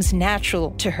keeping comes natural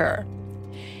to her.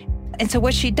 And so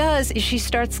what she does is she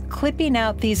starts clipping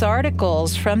out these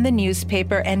articles from the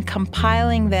newspaper and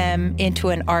compiling them into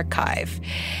an archive.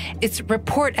 It's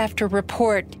report after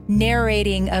report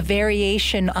narrating a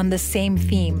variation on the same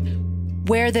theme.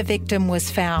 Where the victim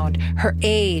was found, her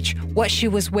age, what she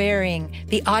was wearing,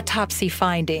 the autopsy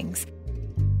findings.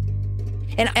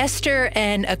 And Esther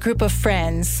and a group of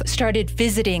friends started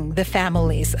visiting the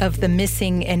families of the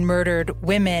missing and murdered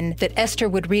women that Esther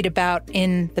would read about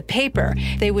in the paper.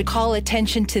 They would call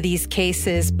attention to these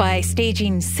cases by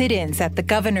staging sit-ins at the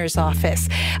governor's office.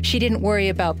 She didn't worry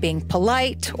about being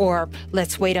polite or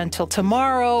let's wait until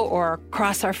tomorrow or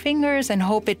cross our fingers and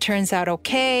hope it turns out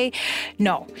okay.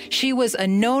 No, she was a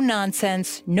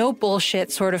no-nonsense, no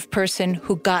bullshit sort of person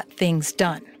who got things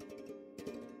done.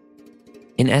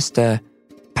 In Esther,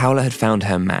 Paula had found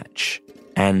her match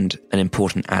and an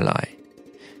important ally.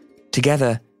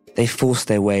 Together, they forced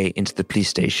their way into the police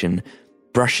station,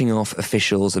 brushing off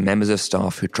officials and members of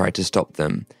staff who tried to stop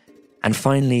them. And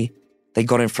finally, they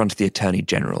got in front of the Attorney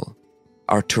General,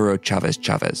 Arturo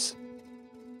Chavez.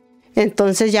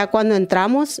 Entonces ya cuando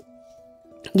entramos,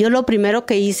 yo lo primero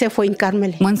que hice fue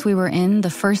hincármele. Once we were in, the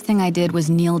first thing I did was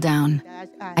kneel down.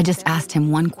 I just asked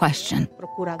him one question.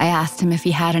 I asked him if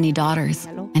he had any daughters,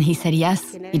 and he said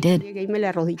yes, he did.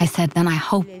 I said, then I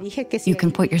hope you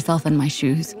can put yourself in my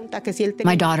shoes.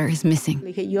 My daughter is missing.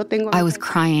 I was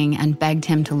crying and begged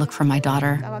him to look for my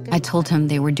daughter. I told him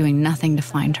they were doing nothing to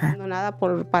find her.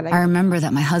 I remember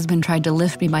that my husband tried to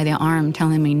lift me by the arm,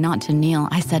 telling me not to kneel.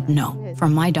 I said, no, for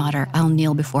my daughter, I'll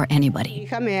kneel before anybody.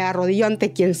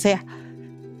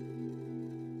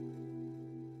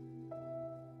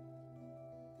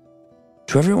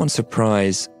 To everyone's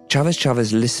surprise,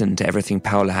 Chavez listened to everything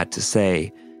Paula had to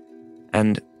say,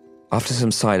 and after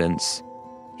some silence,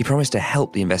 he promised to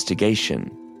help the investigation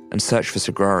and search for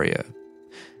Sagrario.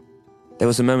 There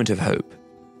was a moment of hope,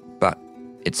 but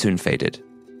it soon faded.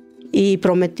 He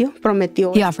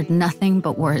prometió. He offered nothing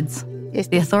but words.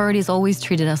 The authorities always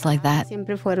treated us like that.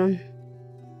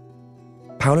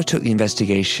 Paula took the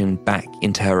investigation back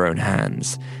into her own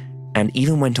hands and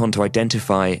even went on to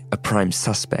identify a prime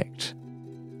suspect.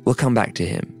 We'll come back to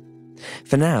him.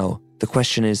 For now, the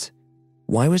question is,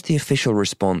 why was the official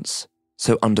response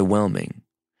so underwhelming?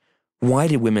 Why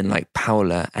did women like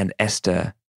Paula and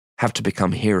Esther have to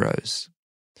become heroes?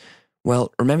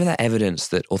 Well, remember that evidence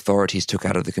that authorities took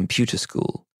out of the computer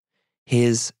school?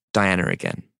 Here's Diana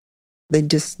again. They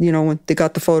just, when they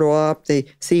got the photo up, they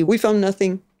see, we found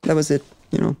nothing. That was it,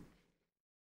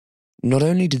 Not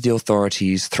only did the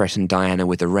authorities threaten Diana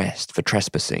with arrest for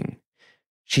trespassing,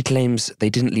 she claims they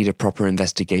didn't lead a proper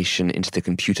investigation into the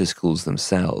computer schools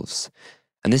themselves,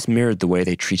 and this mirrored the way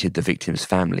they treated the victims'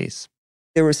 families.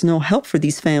 There was no help for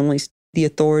these families. The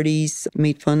authorities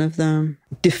made fun of them,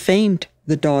 defamed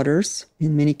the daughters,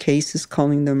 in many cases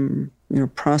calling them,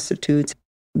 prostitutes.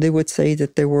 They would say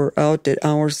that they were out at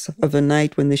hours of the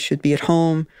night when they should be at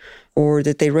home, or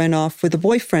that they ran off with a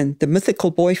boyfriend, the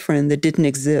mythical boyfriend that didn't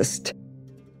exist.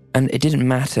 And it didn't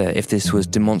matter if this was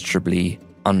demonstrably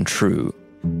untrue.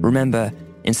 Remember,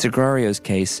 in Sagrario's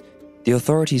case, the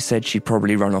authorities said she'd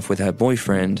probably run off with her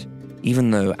boyfriend,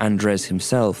 even though Andres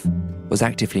himself was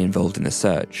actively involved in the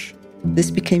search.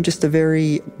 This became just a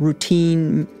very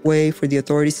routine way for the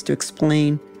authorities to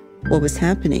explain what was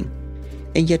happening.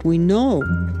 And yet we know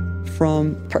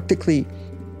from practically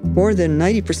more than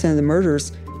 90% of the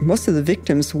murders, most of the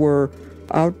victims were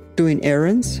out doing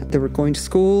errands. They were going to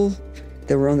school.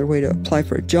 They were on their way to apply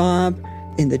for a job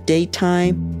in the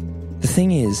daytime. The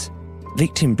thing is,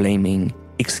 victim blaming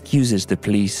excuses the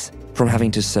police from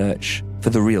having to search for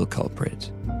the real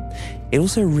culprit. It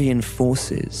also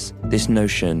reinforces this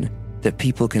notion that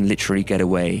people can literally get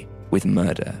away with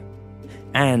murder.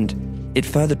 And it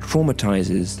further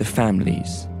traumatizes the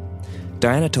families.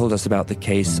 Diana told us about the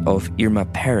case of Irma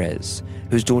Perez,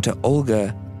 whose daughter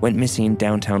Olga went missing in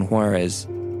downtown Juarez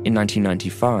in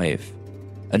 1995,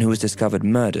 and who was discovered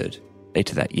murdered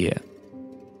later that year.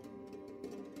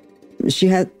 She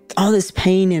had all this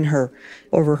pain in her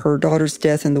over her daughter's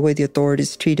death and the way the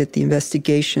authorities treated the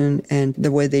investigation and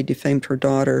the way they defamed her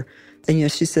daughter.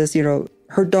 And, she says,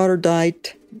 her daughter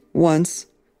died once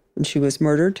when she was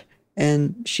murdered,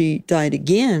 and she died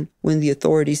again when the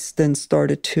authorities then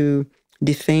started to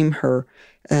defame her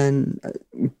and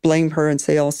blame her and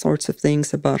say all sorts of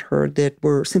things about her that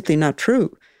were simply not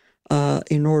true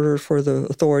in order for the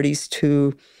authorities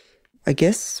to, I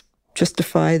guess,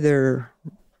 justify their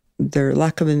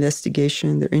lack of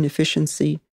investigation, their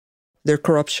inefficiency, their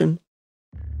corruption.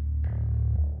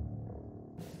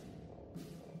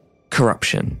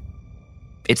 Corruption.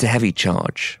 It's a heavy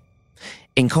charge.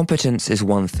 Incompetence is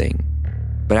one thing,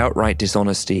 but outright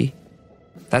dishonesty,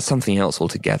 that's something else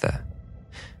altogether.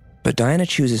 But Diana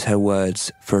chooses her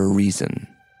words for a reason.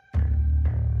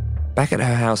 Back at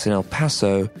her house in El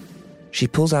Paso, she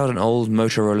pulls out an old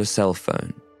Motorola cell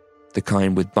phone, the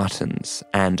kind with buttons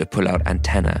and a pull-out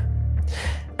antenna.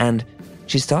 And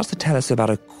she starts to tell us about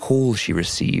a call she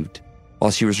received while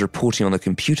she was reporting on the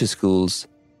computer schools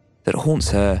that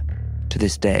haunts her to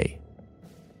this day.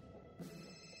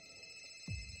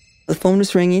 The phone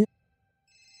is ringing.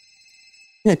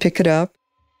 I pick it up.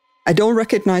 I don't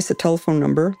recognize the telephone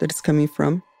number that it's coming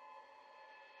from,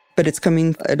 but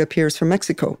it appears from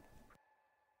Mexico.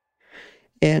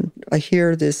 And I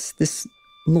hear this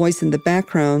noise in the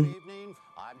background,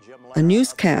 a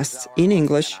newscast in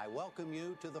English,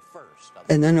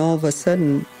 and then all of a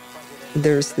sudden,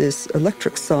 there's this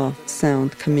electric saw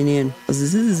sound coming in.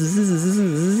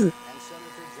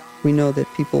 We know that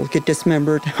people get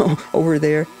dismembered over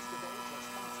there.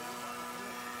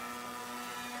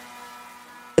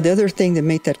 The other thing that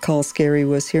made that call scary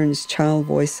was hearing this child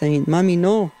voice saying, "Mommy,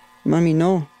 no. Mommy,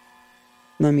 no.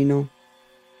 Mommy, no."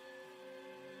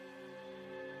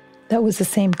 That was the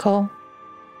same call?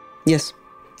 Yes.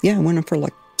 Yeah, it went on for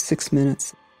like 6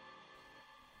 minutes.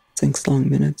 6 long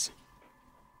minutes.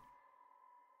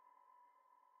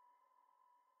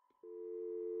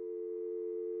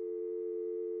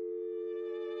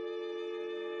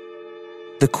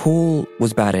 The call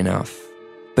was bad enough,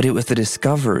 but it was the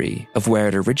discovery of where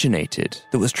it originated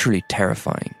that was truly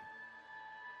terrifying.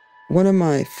 One of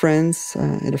my friends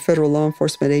at a federal law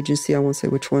enforcement agency, I won't say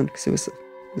which one because it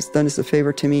was done as a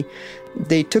favor to me,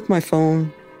 they took my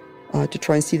phone to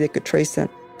try and see if they could trace that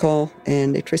call,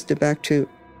 and they traced it back to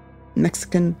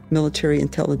Mexican military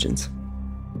intelligence.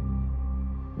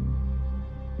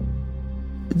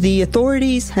 The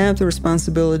authorities have the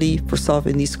responsibility for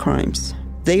solving these crimes.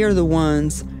 They are the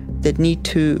ones that need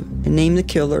to name the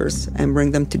killers and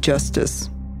bring them to justice.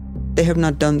 They have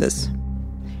not done this,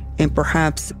 and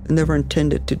perhaps never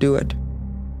intended to do it.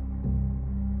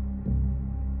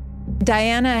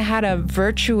 Diana had a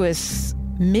virtuous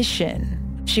mission.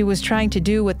 She was trying to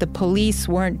do what the police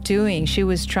weren't doing. She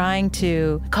was trying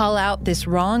to call out this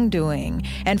wrongdoing.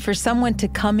 And for someone to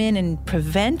come in and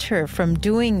prevent her from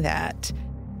doing that,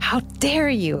 how dare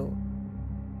you?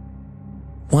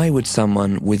 Why would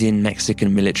someone within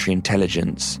Mexican military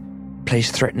intelligence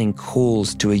place threatening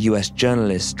calls to a US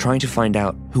journalist trying to find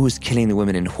out who was killing the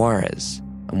women in Juarez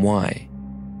and why?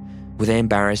 Were they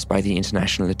embarrassed by the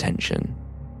international attention?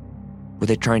 Were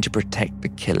they trying to protect the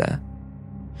killer?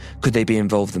 Could they be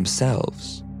involved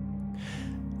themselves?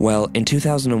 Well, in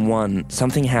 2001,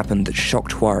 something happened that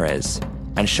shocked Juarez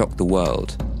and shocked the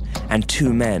world, and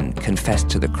 2 men confessed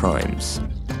to the crimes.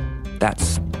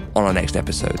 That's on our next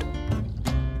episode.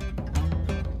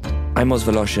 I'm Oz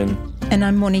Voloshin. And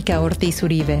I'm Monica Ortiz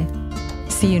Uribe.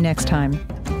 See you next time.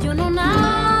 Yo no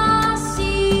nací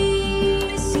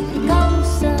sin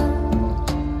causa.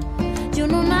 Yo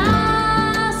no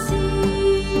nací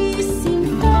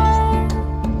sin fe.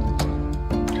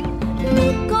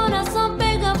 Mi corazón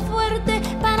pega fuerte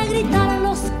para gritar a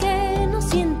los que no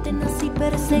sienten, así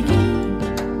perseguir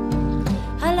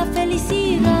a la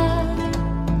felicidad.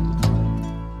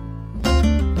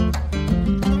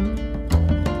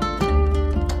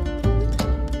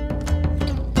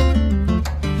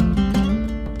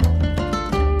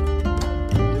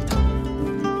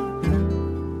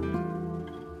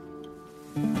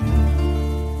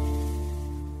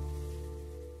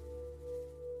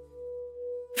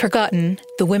 Forgotten,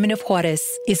 The Women of Juarez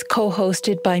is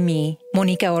co-hosted by me,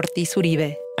 Monica Ortiz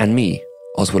Uribe. And me,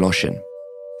 Oz Voloshin.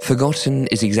 Forgotten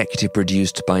is executive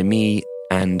produced by me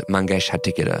and Mangesh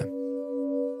Hatikira.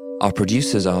 Our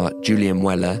producers are Julia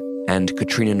Muella and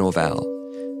Katrina Norvell.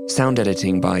 Sound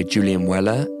editing by Julia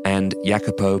Muella and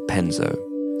Jacopo Penzo.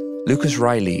 Lucas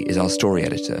Riley is our story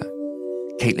editor.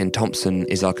 Caitlin Thompson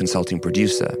is our consulting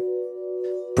producer.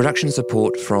 Production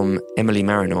support from Emily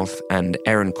Marinoff and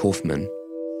Aaron Kaufman.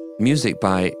 Music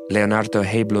by Leonardo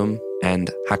Heiblum and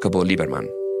Jacobo Lieberman.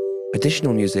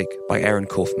 Additional music by Aaron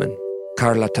Kaufman.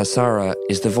 Carla Tassara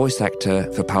is the voice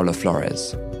actor for Paula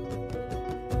Flores.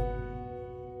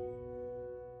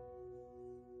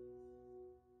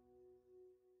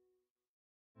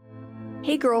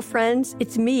 Hey girlfriends,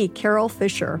 it's me, Carol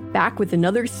Fisher, back with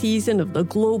another season of the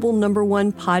global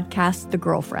 #1 podcast, The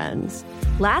Girlfriends.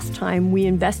 Last time, we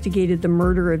investigated the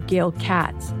murder of Gail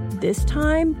Katz. This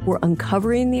time, we're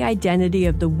uncovering the identity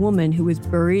of the woman who was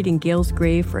buried in Gail's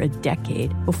grave for a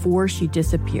decade before she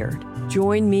disappeared.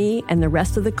 Join me and the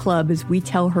rest of the club as we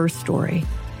tell her story.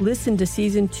 Listen to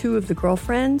Season 2 of The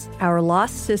Girlfriends, Our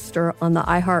Lost Sister on the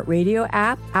iHeartRadio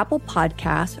app, Apple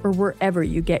Podcasts, or wherever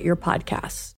you get your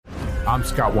podcasts. I'm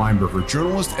Scott Weinberger,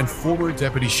 journalist and former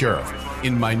deputy sheriff.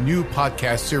 In my new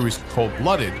podcast series called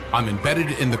Blooded, I'm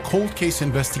embedded in the cold case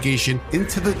investigation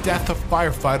into the death of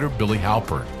firefighter Billy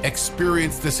Halpern.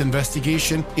 Experience this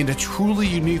investigation in a truly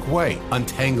unique way,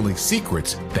 untangling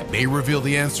secrets that may reveal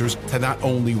the answers to not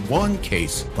only one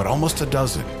case, but almost a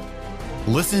dozen.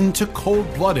 Listen to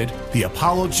Cold Blooded, the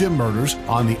Apollo Gym Murders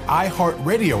on the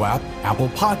iHeartRadio app, Apple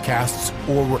Podcasts,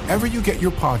 or wherever you get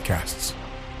your podcasts.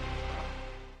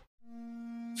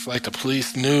 It's like the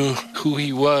police knew who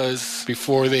he was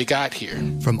before they got here.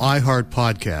 From iHeart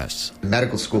Podcasts.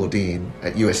 Medical school dean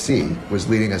at USC was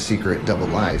leading a secret double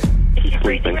life. He's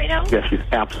breathing right now? Yes, he's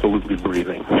absolutely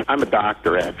breathing. I'm a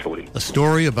doctor, actually. A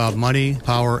story about money,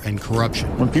 power, and corruption.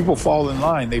 When people fall in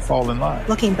line, they fall in line.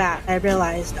 Looking back, I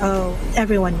realized,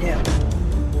 everyone knew.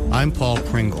 I'm Paul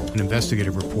Pringle, an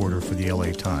investigative reporter for the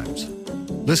LA Times.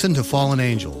 Listen to Fallen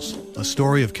Angels, a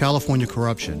story of California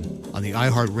corruption on the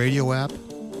iHeartRadio app,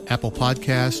 Apple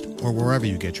Podcast, or wherever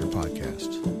you get your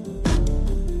podcasts.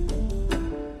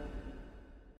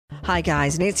 Hi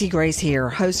guys, Nancy Grace here,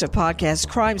 host of podcast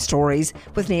Crime Stories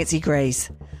with Nancy Grace.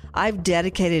 I've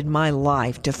dedicated my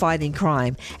life to fighting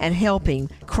crime and helping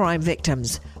crime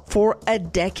victims. For a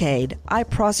decade, I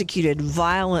prosecuted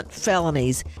violent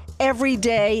felonies. Every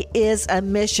day is a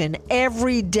mission.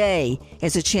 Every day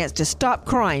is a chance to stop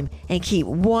crime and keep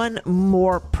one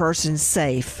more person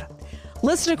safe.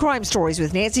 Listen to Crime Stories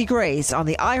with Nancy Grace on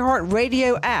the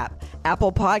iHeartRadio app,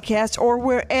 Apple Podcasts, or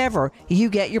wherever you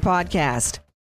get your podcast.